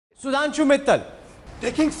Sudhanshu Mittal.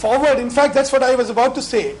 Taking forward, in fact, that's what I was about to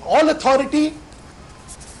say. All authority,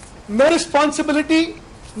 no responsibility,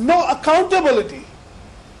 no accountability.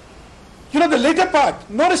 You know, the later part,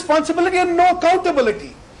 no responsibility and no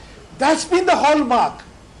accountability. That's been the hallmark.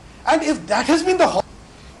 And if that has been the hallmark,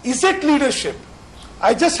 is it leadership?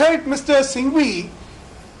 I just heard Mr. Singhvi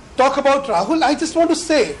talk about Rahul. I just want to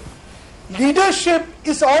say, leadership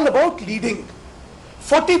is all about leading.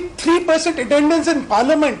 43% attendance in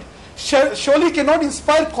parliament surely cannot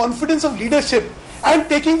inspire confidence of leadership and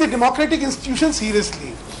taking the democratic institution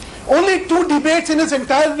seriously. Only 2 debates in his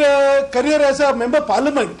entire career as a member of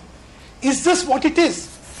parliament. Is this what it is?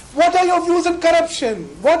 What are your views on corruption?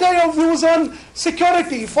 What are your views on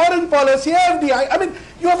security, foreign policy, FDI? I mean,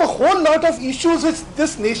 you have a whole lot of issues which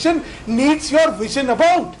this nation needs your vision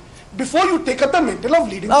about before you take up the mantle of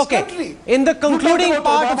leading this country. In the concluding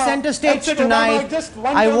part of Center Stage tonight,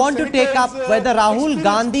 I want to take up whether Rahul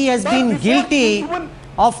Gandhi has been guilty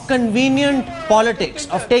of convenient politics,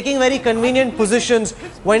 of taking very convenient positions.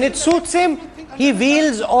 When it suits him, he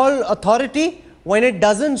wields all authority. When it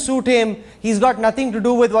doesn't suit him, he's got nothing to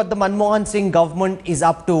do with what the Manmohan Singh government is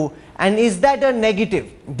up to. And is that a negative?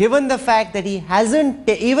 Given the fact that he hasn't,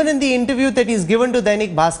 even in the interview that he's given to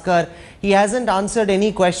Dainik Bhaskar, he hasn't answered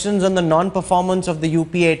any questions on the non-performance of the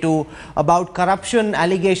UPA2, about corruption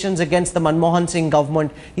allegations against the Manmohan Singh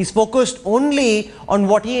government. He's focused only on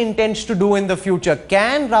what he intends to do in the future.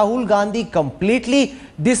 Can Rahul Gandhi completely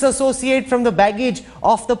disassociate from the baggage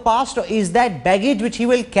of the past, or is that baggage which he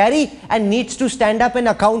will carry and needs to stand up and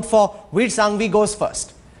account for? Veer Sanghvi goes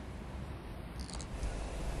first.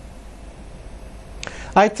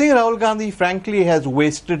 I think Rahul Gandhi frankly has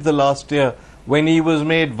wasted the last year. When he was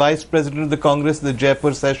made Vice President of the Congress in the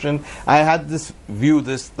Jaipur session, I had this view,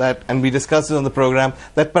 and we discussed it on the program,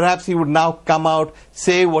 that perhaps he would now come out,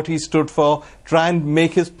 say what he stood for, try and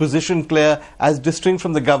make his position clear as distinct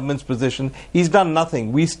from the government's position. He's done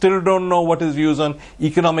nothing. We still don't know what his views on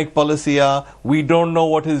economic policy are. We don't know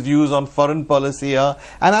what his views on foreign policy are.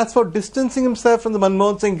 And as for distancing himself from the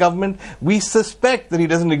Manmohan Singh government, we suspect that he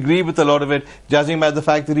doesn't agree with a lot of it, judging by the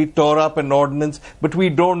fact that he tore up an ordinance, but we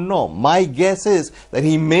don't know. My guess is that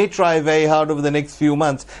he may try very hard over the next few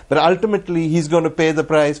months, but ultimately he's going to pay the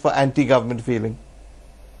price for anti-government feeling.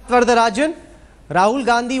 Vardarajan, Rahul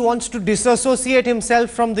Gandhi wants to disassociate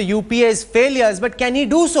himself from the UPA's failures, but can he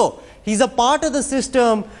do so? He's a part of the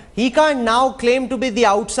system. He can't now claim to be the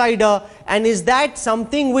outsider. And is that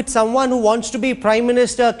something which someone who wants to be Prime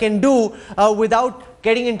Minister can do without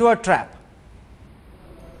getting into a trap?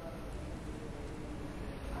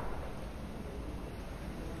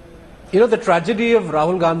 You know, the tragedy of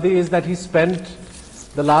Rahul Gandhi is that he spent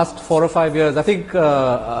the last 4 or 5 years, I think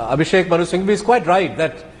Abhishek Manu Singhvi is quite right,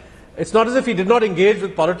 that it's not as if he did not engage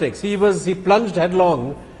with politics. He plunged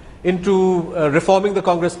headlong into reforming the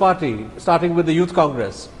Congress party, starting with the Youth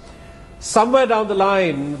Congress. Somewhere down the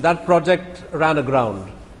line, that project ran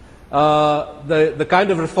aground. The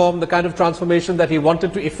kind of reform, the kind of transformation that he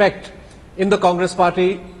wanted to effect in the Congress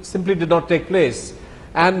party simply did not take place.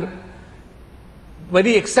 And when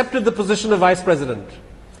he accepted the position of Vice President,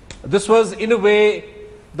 this was in a way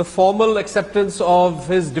the formal acceptance of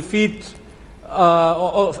his defeat,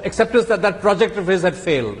 or acceptance that that project of his had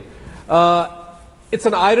failed. It's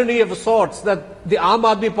an irony of sorts that the Aam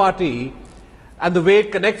Aadmi Party and the way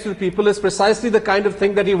it connects with people is precisely the kind of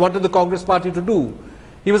thing that he wanted the Congress Party to do.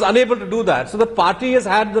 He was unable to do that. So the party has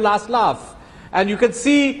had the last laugh. And you can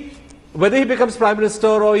see whether he becomes Prime Minister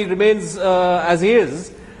or he remains as he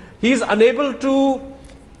is, he is unable to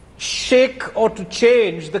shake or to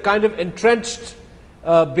change the kind of entrenched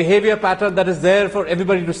behavior pattern that is there for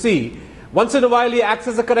everybody to see. Once in a while he acts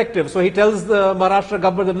as a corrective. So he tells the Maharashtra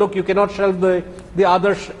government that, look, you cannot shelve the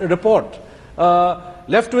Adarsh report.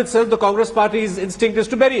 Left to itself, the Congress party's instinct is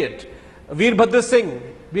to bury it. Veerbhadra Singh,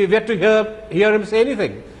 we have yet to hear him say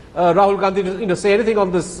anything. Rahul Gandhi say anything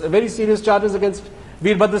on this very serious charges against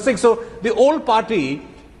Veerbhadra Singh. So the old party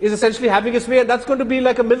is essentially having its way, and that's going to be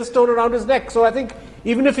like a millstone around his neck. So I think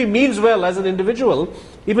even if he means well as an individual,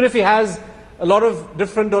 even if he has a lot of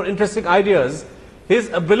different or interesting ideas, his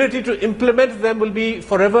ability to implement them will be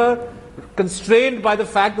forever constrained by the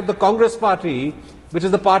fact that the Congress party, which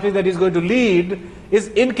is the party that he's going to lead, is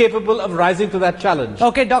incapable of rising to that challenge.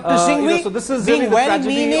 Okay, Dr. Singhvi, so this is being really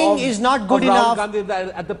well-meaning is not good enough.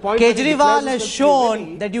 At the point Kejriwal has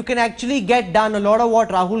shown that you can actually get done a lot of what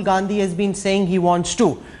Rahul Gandhi has been saying he wants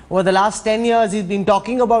to. Over the last 10 years, he's been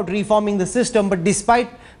talking about reforming the system, but despite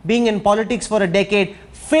being in politics for a decade,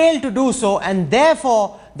 failed to do so, and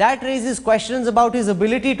therefore that raises questions about his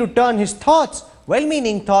ability to turn his thoughts,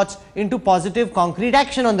 well-meaning thoughts, into positive concrete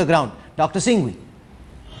action on the ground. Dr. Singhvi.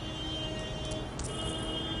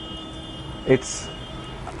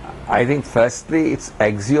 I think firstly it's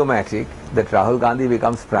axiomatic that Rahul Gandhi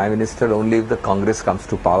becomes Prime Minister only if the Congress comes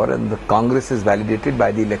to power, and the Congress is validated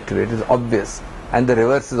by the electorate. It is obvious, and the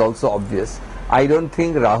reverse is also obvious. I don't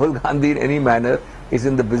think Rahul Gandhi in any manner is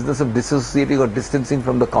in the business of dissociating or distancing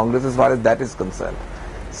from the Congress as far as that is concerned.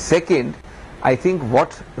 Second, I think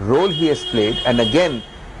what role he has played, and again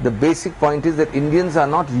the basic point is that Indians are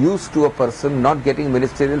not used to a person not getting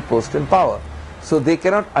ministerial post and power. So they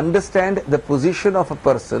cannot understand the position of a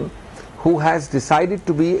person who has decided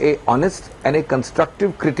to be a honest and a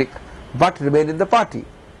constructive critic but remain in the party.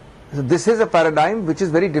 So this is a paradigm which is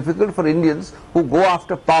very difficult for Indians who go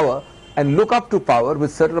after power and look up to power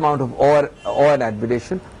with certain amount of awe and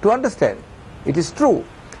admiration to understand. It is true,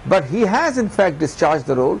 but he has in fact discharged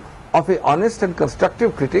the role of a honest and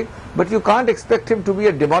constructive critic, but you can't expect him to be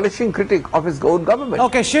a demolishing critic of his own government.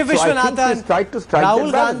 Okay, Shiv Vishwanathan, Rahul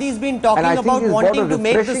Gandhi's been talking about wanting to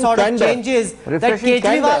make the sort of changes that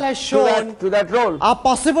Kejriwal has shown to that role are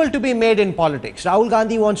possible to be made in politics. Rahul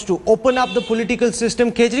Gandhi wants to open up the political system.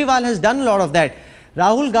 Kejriwal has done a lot of that.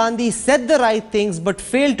 Rahul Gandhi said the right things but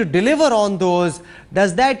failed to deliver on those.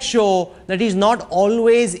 Does that show that he's not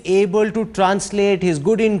always able to translate his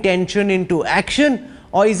good intention into action?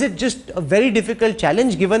 Or is it just a very difficult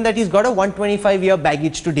challenge given that he's got a 125-year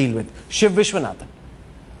baggage to deal with? Shiv Vishwanathan.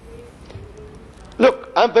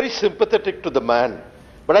 Look, I'm very sympathetic to the man,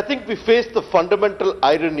 but I think we face the fundamental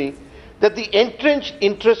irony that the entrenched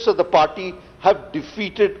interests of the party have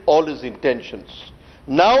defeated all his intentions.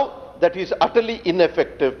 Now that he's utterly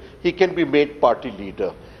ineffective, he can be made party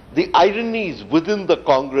leader. The irony is within the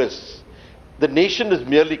Congress. The nation is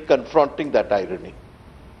merely confronting that irony.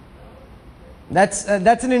 That's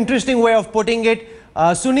an interesting way of putting it.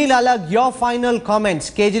 Sunil Alag, your final comments.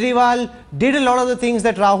 Kejriwal did a lot of the things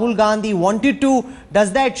that Rahul Gandhi wanted to.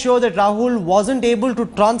 Does that show that Rahul wasn't able to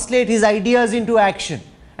translate his ideas into action?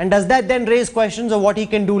 And does that then raise questions of what he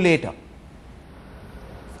can do later?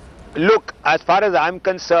 Look, as far as I'm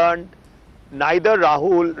concerned, neither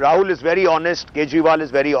Rahul is very honest, Kejriwal is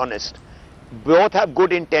very honest. Both have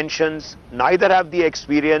good intentions, neither have the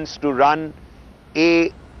experience to run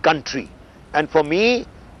a country. And for me,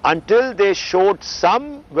 until they showed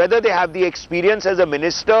whether they have the experience as a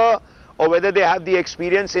minister or whether they have the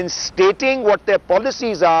experience in stating what their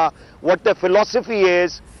policies are, what their philosophy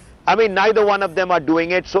is, I mean, neither one of them are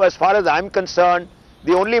doing it. So as far as I'm concerned,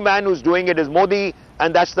 the only man who's doing it is Modi,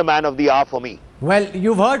 and that's the man of the hour for me. Well,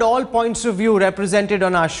 you've heard all points of view represented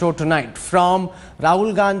on our show tonight. From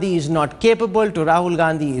Rahul Gandhi is not capable, to Rahul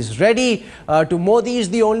Gandhi is ready, to Modi is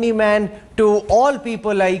the only man, to all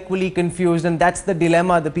people are equally confused, and that's the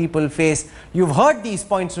dilemma the people face. You've heard these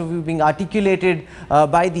points of view being articulated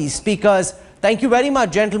by these speakers. Thank you very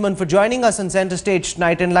much, gentlemen, for joining us on Centre Stage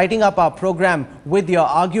tonight and lighting up our program with your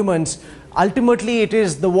arguments. Ultimately, it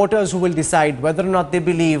is the voters who will decide whether or not they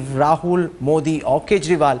believe Rahul, Modi or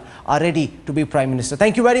Kejriwal are ready to be Prime Minister.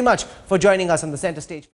 Thank you very much for joining us on the Centre Stage.